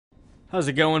How's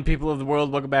it going, people of the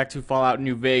world? Welcome back to Fallout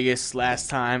New Vegas. Last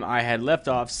time I had left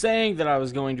off saying that I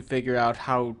was going to figure out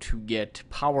how to get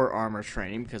power armor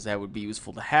training because that would be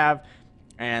useful to have,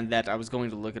 and that I was going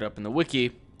to look it up in the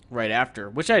wiki right after,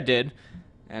 which I did.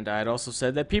 And I had also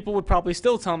said that people would probably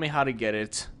still tell me how to get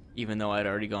it, even though I'd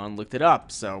already gone and looked it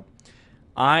up. So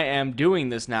I am doing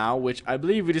this now, which I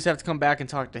believe we just have to come back and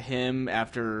talk to him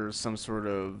after some sort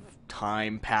of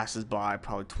time passes by,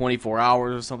 probably 24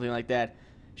 hours or something like that.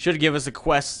 Should give us a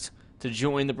quest to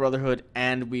join the Brotherhood,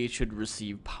 and we should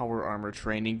receive power armor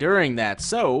training during that.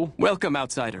 So, welcome,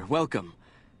 outsider. Welcome.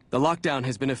 The lockdown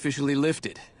has been officially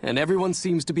lifted, and everyone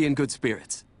seems to be in good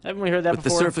spirits. Haven't we heard that With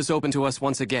before? the surface open to us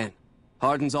once again,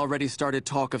 Hardin's already started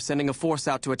talk of sending a force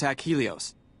out to attack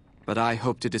Helios, but I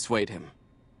hope to dissuade him.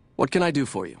 What can I do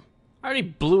for you? I already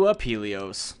blew up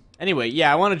Helios. Anyway,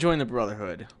 yeah, I want to join the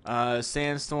Brotherhood.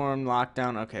 Sandstorm,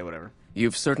 lockdown, okay, whatever.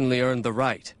 You've certainly earned the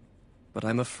right, but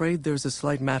I'm afraid there's a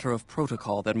slight matter of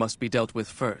protocol that must be dealt with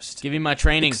first. Give me my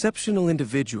training. Exceptional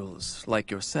individuals, like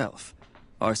yourself,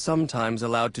 are sometimes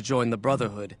allowed to join the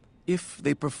Brotherhood if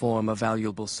they perform a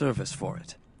valuable service for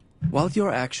it. While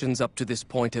your actions up to this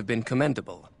point have been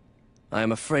commendable, I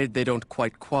am afraid they don't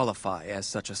quite qualify as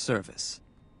such a service.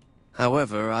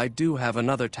 However, I do have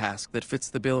another task that fits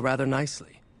the bill rather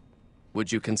nicely.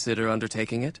 Would you consider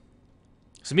undertaking it?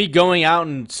 So me going out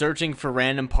and searching for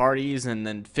random parties and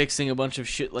then fixing a bunch of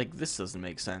shit like this doesn't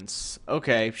make sense.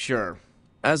 Okay, sure.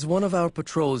 As one of our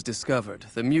patrols discovered,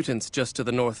 the mutants just to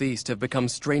the northeast have become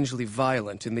strangely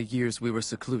violent in the years we were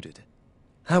secluded.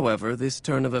 However, this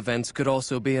turn of events could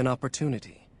also be an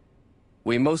opportunity.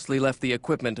 We mostly left the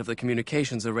equipment of the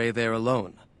communications array there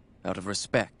alone, out of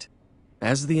respect.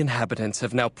 As the inhabitants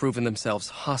have now proven themselves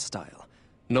hostile,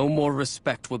 no more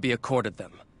respect will be accorded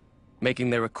them,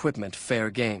 making their equipment fair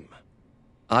game.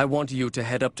 I want you to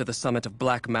head up to the summit of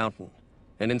Black Mountain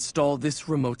and install this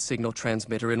remote signal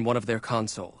transmitter in one of their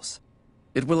consoles.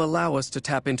 It will allow us to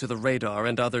tap into the radar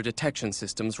and other detection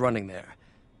systems running there,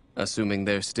 assuming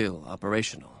they're still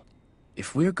operational.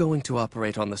 If we're going to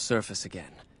operate on the surface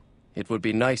again, it would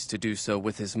be nice to do so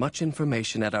with as much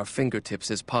information at our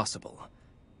fingertips as possible.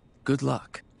 Good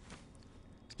luck.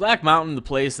 Is Black Mountain the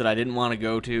place that I didn't want to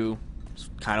go to?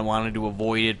 Kind of wanted to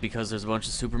avoid it because there's a bunch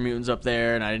of super mutants up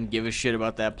there, and I didn't give a shit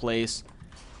about that place.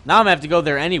 Now I'm gonna have to go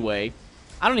there anyway.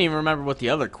 I don't even remember what the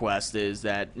other quest is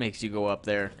that makes you go up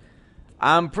there.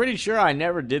 I'm pretty sure I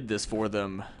never did this for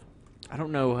them. I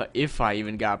don't know if I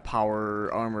even got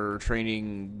power armor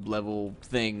training level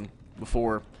thing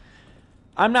before.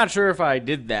 I'm not sure if I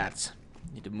did that.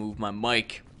 Need to move my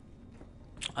mic.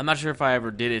 I'm not sure if I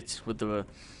ever did it with the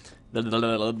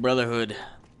Brotherhood.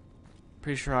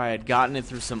 Pretty sure I had gotten it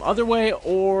through some other way,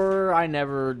 or I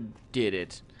never did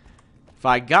it. If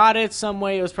I got it some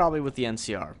way, it was probably with the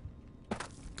NCR.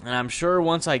 And I'm sure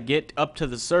once I get up to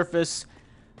the surface,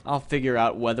 I'll figure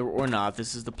out whether or not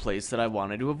this is the place that I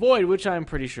wanted to avoid, which I'm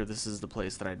pretty sure this is the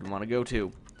place that I didn't want to go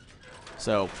to.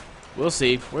 So, we'll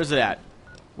see. Where's it at?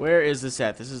 Where is this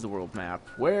at? This is the world map.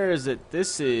 Where is it?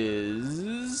 This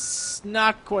is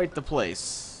not quite the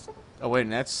place. Oh, wait,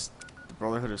 and that's the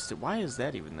Brotherhood of Steel. Why is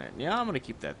that even there? Yeah, I'm going to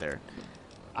keep that there.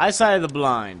 Eyesight of the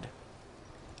Blind.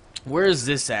 Where is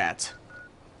this at?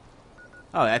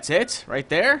 Oh, that's it? Right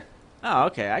there? Oh,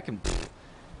 okay. I can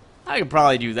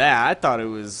probably do that. I thought it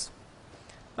was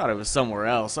somewhere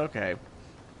else. Okay.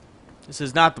 This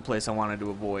is not the place I wanted to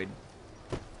avoid.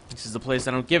 This is the place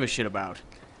I don't give a shit about.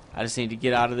 I just need to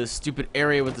get out of this stupid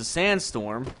area with the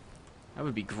sandstorm. That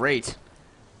would be great.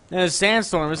 Now, the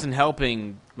sandstorm isn't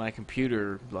helping my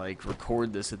computer, like,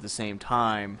 record this at the same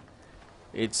time.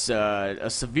 It's a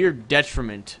severe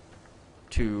detriment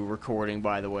to recording,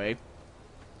 by the way.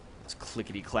 It's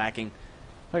clickety-clacking.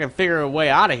 If I can figure a way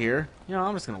out of here, you know,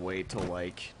 I'm just going to wait till,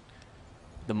 like,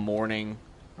 the morning.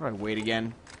 How do I wait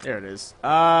again? There it is.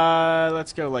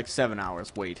 Let's go, like, 7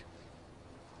 hours. Wait.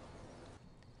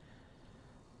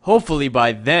 Hopefully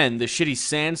by then, the shitty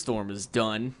sandstorm is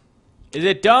done. Is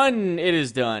it done? It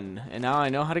is done. And now I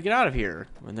know how to get out of here.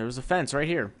 And there was a fence right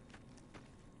here.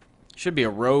 Should be a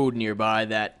road nearby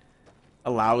that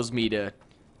allows me to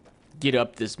get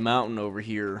up this mountain over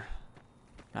here.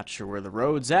 Not sure where the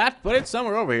road's at, but it's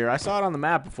somewhere over here. I saw it on the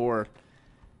map before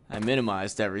I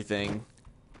minimized everything.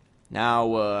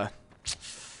 Now,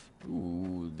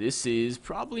 ooh, this is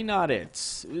probably not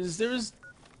it.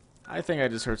 I think I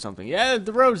just heard something. Yeah,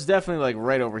 the road's definitely, like,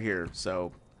 right over here,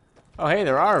 so. Oh, hey,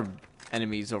 there are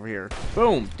enemies over here.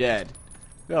 Boom, dead.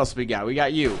 Who else we got? We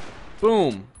got you.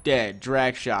 Boom, dead.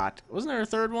 Drag shot. Wasn't there a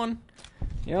third one?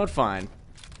 You know what, fine.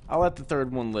 I'll let the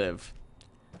third one live.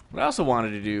 What I also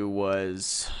wanted to do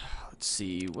was, Let's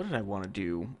see. What did I want to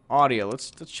do? Audio.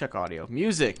 Let's check audio.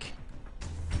 Music.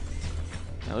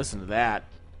 Now listen to that.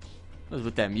 What was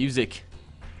with that music?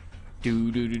 Do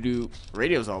do do do.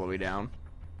 Radio's all the way down.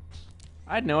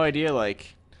 I had no idea.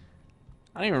 Like,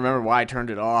 I don't even remember why I turned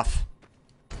it off.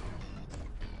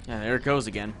 Yeah, there it goes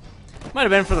again. Might have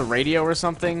been for the radio or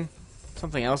something.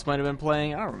 Something else might have been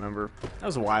playing. I don't remember. That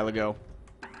was a while ago.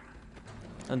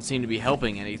 Doesn't seem to be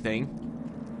helping anything.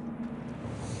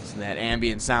 Listen to that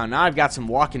ambient sound. Now I've got some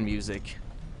walking music.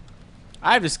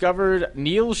 I've discovered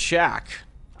Neil's shack.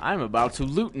 I'm about to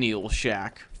loot Neil's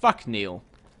shack. Fuck Neil.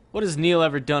 What has Neil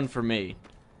ever done for me?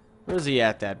 Where's he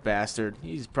at, that bastard?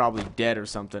 He's probably dead or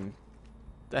something.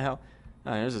 The hell?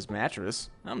 Oh, there's his mattress.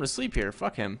 I'm gonna sleep here.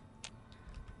 Fuck him.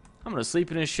 I'm gonna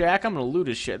sleep in his shack. I'm gonna loot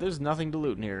his shit. There's nothing to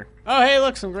loot in here. Oh, hey,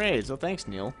 look, some grenades. Oh, thanks,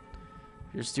 Neil.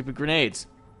 Your stupid grenades.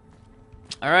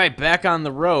 Alright, back on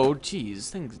the road. Jeez, this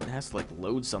thing has to, like,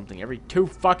 load something every 2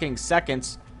 fucking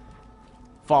seconds.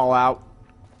 Fallout.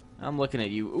 I'm looking at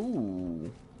you.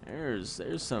 Ooh. There's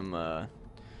some, yeah,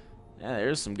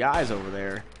 there's some guys over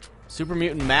there. Super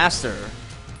Mutant Master.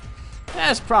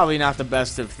 That's probably not the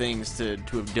best of things to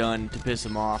have done to piss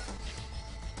him off.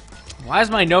 Why is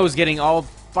my nose getting all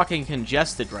fucking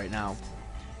congested right now?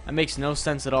 That makes no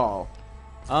sense at all.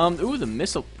 Ooh, the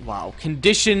missile. Wow.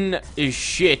 Condition is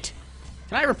shit.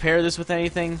 Can I repair this with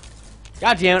anything?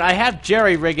 God damn it, I have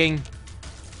jerry rigging.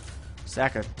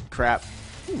 Sack of crap.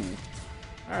 Ooh.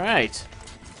 Alright.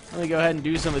 Let me go ahead and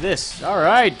do some of this.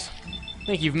 Alright. I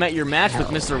think you've met your match with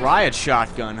Mr. Riot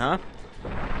Shotgun, huh?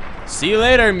 See you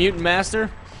later, Mutant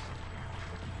Master.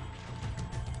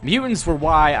 Mutants were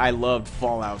why I loved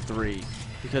Fallout 3.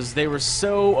 Because they were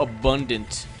so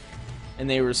abundant. And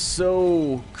they were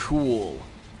so cool.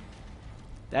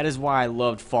 That is why I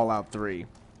loved Fallout 3.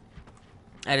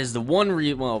 That is the one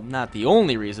reason, well, not the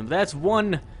only reason, but that's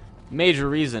one major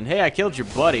reason. Hey, I killed your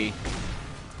buddy.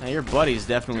 Now, your buddy's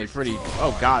definitely pretty...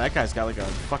 Oh, God, that guy's got like a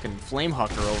fucking flame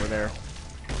hucker over there.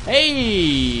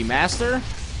 Hey, Master.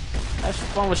 That's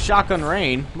fun with Shotgun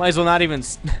Rain. Might as well not even...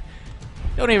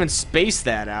 Don't even space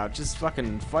that out. Just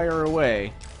fucking fire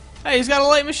away. Hey, he's got a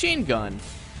light machine gun.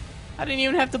 I didn't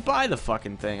even have to buy the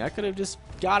fucking thing. I could have just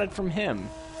got it from him.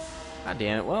 God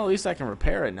damn it. Well, at least I can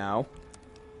repair it now.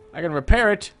 I can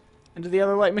repair it into the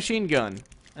other light machine gun.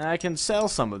 And I can sell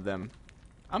some of them.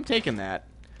 I'm taking that.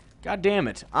 God damn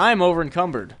it. I'm over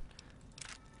encumbered.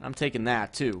 I'm taking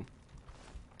that, too.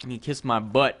 You kiss my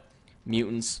butt,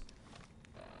 mutants.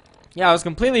 Yeah, I was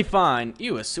completely fine.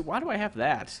 Ew, a suit. Why do I have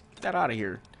that? Get that out of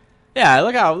here. Yeah,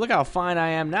 look how fine I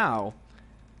am now.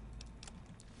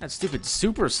 That stupid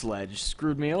super sledge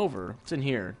screwed me over. What's in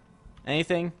here?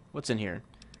 Anything? What's in here?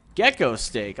 Gecko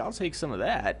steak. I'll take some of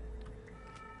that.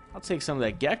 I'll take some of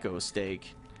that gecko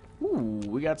steak. Ooh,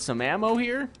 we got some ammo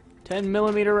here.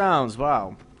 10mm rounds.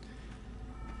 Wow.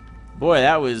 Boy,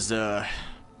 that was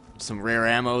some rare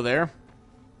ammo there.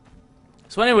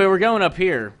 So anyway, we're going up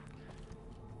here.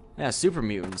 Yeah, super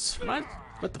mutants.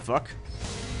 What the fuck?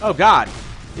 Oh God,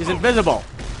 he's invisible.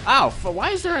 Ow! Why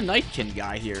is there a Nightkin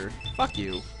guy here? Fuck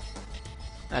you.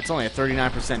 That's only a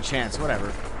 39% chance.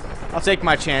 Whatever. I'll take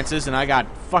my chances, and I got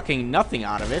fucking nothing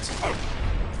out of it.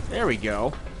 There we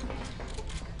go.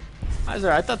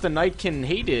 I thought the Nightkin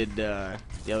hated the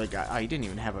other guy. Oh, he didn't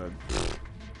even have a...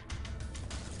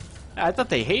 I thought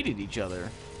they hated each other.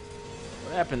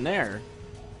 What happened there?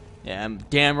 Yeah, I'm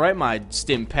damn right my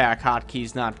stim pack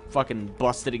hotkey's not fucking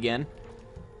busted again.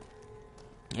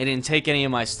 I didn't take any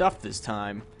of my stuff this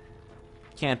time.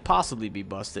 Can't possibly be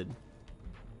busted.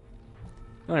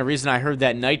 The only reason I heard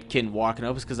that Nightkin walking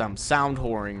up is because I'm sound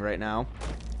whoring right now.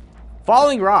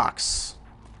 Falling rocks.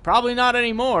 Probably not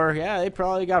anymore. Yeah, they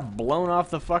probably got blown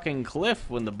off the fucking cliff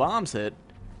when the bombs hit.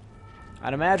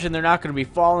 I'd imagine they're not going to be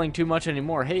falling too much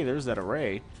anymore. Hey, there's that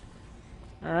array.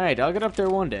 Alright, I'll get up there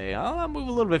one day. I'll move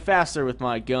a little bit faster with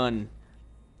my gun.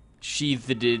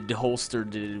 Sheathed,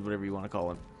 holstered, whatever you want to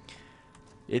call it.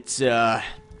 It's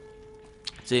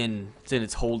in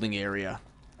its holding area.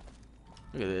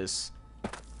 Look at this.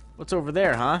 What's over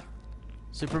there, huh?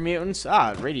 Super mutants?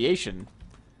 Ah, radiation.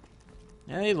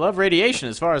 Yeah, they love radiation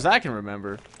as far as I can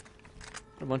remember.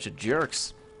 What a bunch of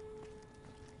jerks.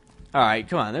 Alright,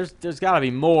 come on. There's gotta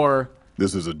be more.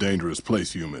 This is a dangerous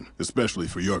place, human, especially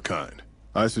for your kind.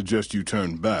 I suggest you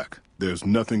turn back. There's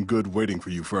nothing good waiting for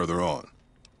you further on.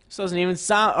 This doesn't even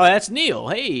sound... Oh, that's Neil.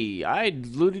 Hey, I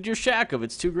looted your shack of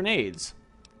its 2 grenades.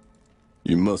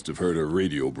 You must have heard her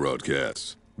radio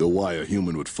broadcasts. Though why a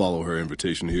human would follow her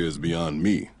invitation here is beyond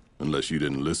me, unless you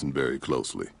didn't listen very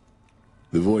closely.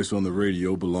 The voice on the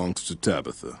radio belongs to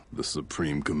Tabitha, the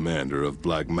supreme commander of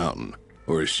Black Mountain,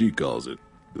 or as she calls it,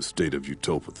 the state of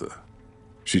Utopatha.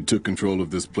 She took control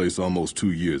of this place almost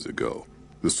 2 years ago.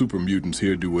 The super mutants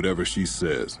here do whatever she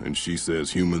says, and she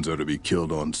says humans are to be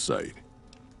killed on sight.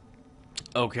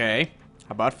 Okay.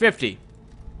 How about 50?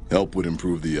 Help would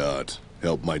improve the odds.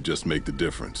 Help might just make the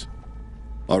difference.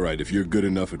 Alright, if you're good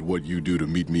enough at what you do to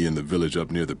meet me in the village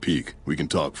up near the peak, we can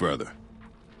talk further.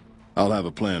 I'll have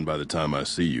a plan by the time I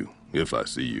see you, if I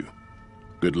see you.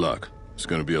 Good luck. It's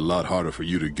gonna be a lot harder for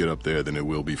you to get up there than it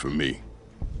will be for me.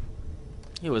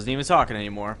 He wasn't even talking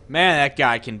anymore. Man, that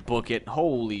guy can book it.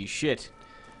 Holy shit.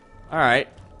 Alright.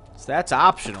 So that's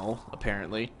optional,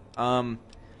 apparently.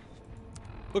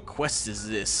 What quest is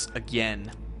this,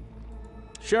 again?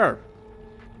 Sure.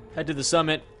 Head to the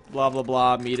summit, blah, blah,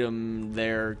 blah, meet him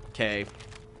there, okay.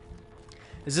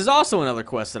 This is also another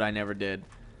quest that I never did.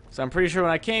 So I'm pretty sure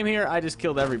when I came here, I just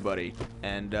killed everybody.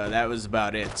 And that was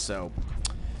about it, so.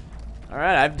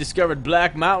 Alright, I've discovered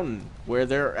Black Mountain, where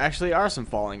there actually are some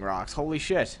falling rocks. Holy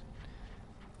shit.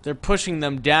 They're pushing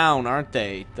them down, aren't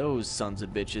they? Those sons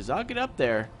of bitches. I'll get up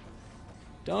there.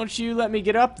 Don't you let me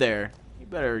get up there. You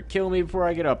better kill me before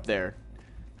I get up there.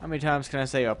 How many times can I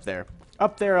say up there?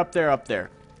 Up there, up there, up there.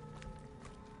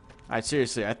 Alright,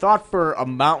 seriously. I thought for a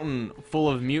mountain full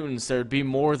of mutants, there'd be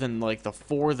more than, like, the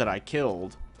 4 that I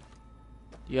killed.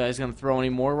 You guys gonna throw any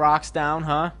more rocks down,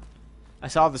 huh? I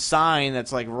saw the sign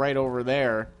that's, like, right over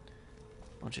there.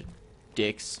 Bunch of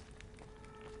dicks.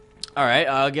 Alright,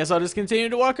 I guess I'll just continue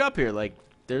to walk up here. Like,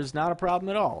 there's not a problem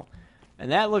at all.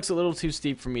 And that looks a little too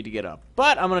steep for me to get up.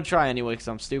 But I'm gonna try anyway, because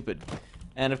I'm stupid.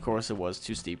 And, of course, it was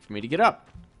too steep for me to get up.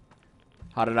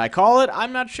 How did I call it?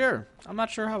 I'm not sure. I'm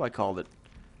not sure how I called it.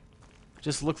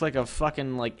 Just looked like a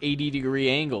fucking, like, 80-degree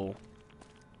angle.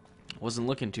 Wasn't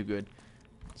looking too good.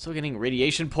 Still getting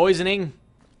radiation poisoning.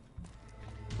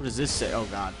 What does this say? Oh,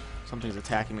 God. Something's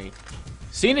attacking me.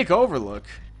 Scenic overlook.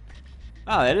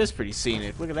 Oh, that is pretty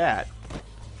scenic. Look at that.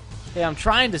 Hey, I'm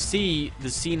trying to see the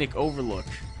scenic overlook.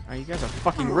 Oh, you guys are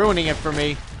fucking ruining it for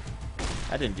me.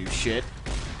 I didn't do shit.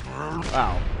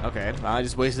 Wow. Okay. Well, I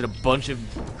just wasted a bunch of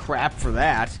crap for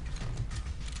that.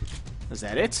 Is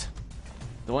that it?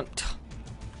 The one...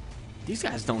 These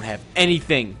guys don't have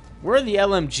anything. Where are the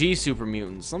LMG super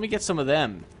mutants? Let me get some of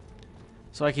them.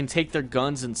 So I can take their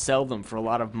guns and sell them for a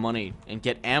lot of money and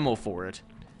get ammo for it.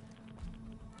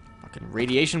 Fucking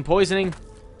radiation poisoning.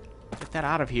 Get that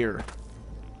out of here.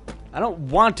 I don't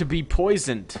want to be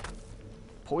poisoned.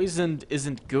 Poisoned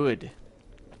isn't good.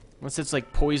 Unless it's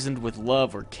like poisoned with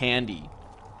love or candy.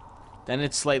 Then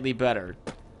it's slightly better.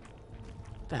 What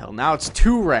the hell? Now it's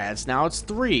 2 rads. Now it's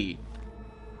 3.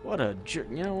 What a jerk.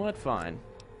 You know what? Fine.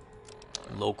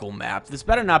 Local map. This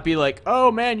better not be like,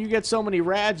 oh man, you get so many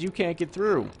rads you can't get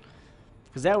through.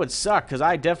 Because that would suck, because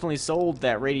I definitely sold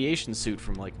that radiation suit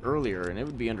from like earlier, and it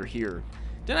would be under here.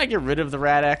 Didn't I get rid of the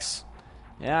Rad-X?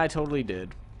 Yeah, I totally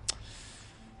did.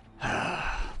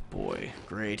 Boy,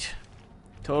 great.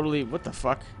 Totally, what the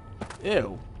fuck?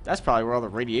 Ew. That's probably where all the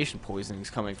radiation poisoning is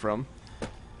coming from.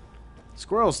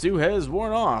 Squirrel stew has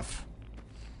worn off.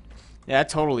 Yeah, it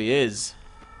totally is.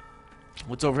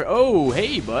 What's over here? Oh,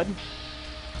 hey, bud.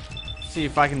 See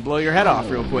if I can blow your head off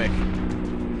real quick.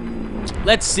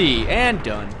 Let's see. And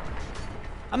done.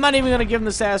 I'm not even going to give him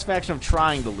the satisfaction of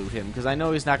trying to loot him, because I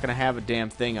know he's not going to have a damn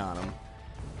thing on him.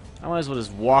 I might as well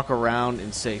just walk around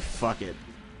and say, fuck it.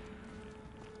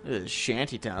 This is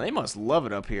Shantytown. They must love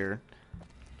it up here.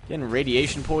 Getting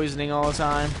radiation poisoning all the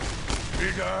time.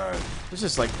 There's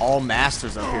just like all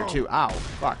masters up here, too. Ow.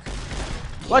 Fuck.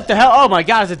 What the hell? Oh my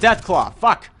god, it's a death claw.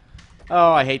 Fuck.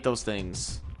 Oh, I hate those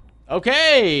things.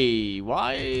 Okay.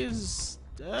 Why is...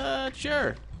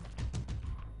 sure.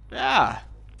 Yeah.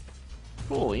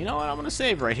 Cool. You know what? I'm going to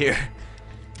save right here.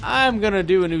 I'm going to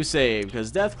do a new save,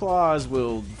 because death claws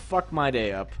will fuck my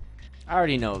day up. I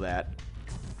already know that.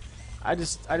 I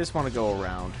just want to go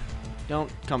around.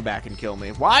 Don't come back and kill me.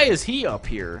 Why is he up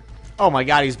here? Oh my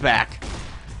god, he's back.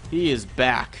 He is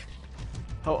back.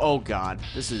 Oh god,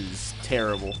 this is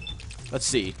terrible. Let's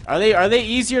see. Are they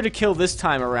easier to kill this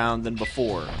time around than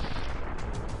before?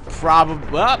 Probably.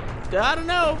 Well, I don't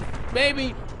know.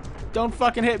 Maybe. Don't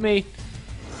fucking hit me.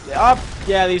 Up.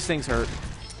 Yeah, these things hurt.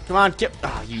 Come on, get.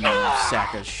 Oh, you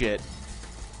sack of shit.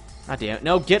 God damn it.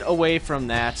 No, get away from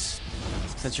that.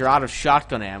 Since you're out of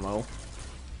shotgun ammo.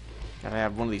 Gotta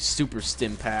have one of these super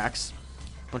stim packs.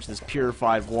 A bunch of this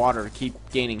purified water to keep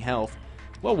gaining health.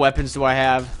 What weapons do I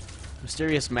have?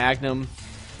 Mysterious Magnum.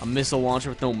 A missile launcher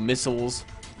with no missiles.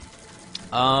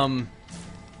 Oh,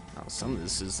 some of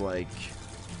this is like...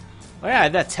 Oh yeah,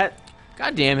 that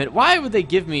God damn it. Why would they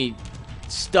give me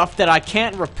stuff that I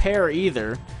can't repair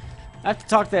either? I have to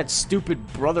talk to that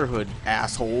stupid Brotherhood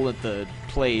asshole at the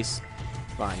place.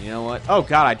 Fine, you know what? Oh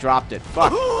god, I dropped it.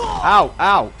 Fuck. Ow,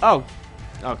 ow, oh.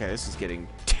 Okay, this is getting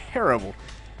terrible.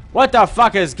 What the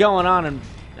fuck is going on?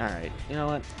 Alright, you know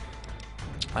what?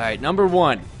 Alright, number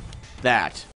one. That.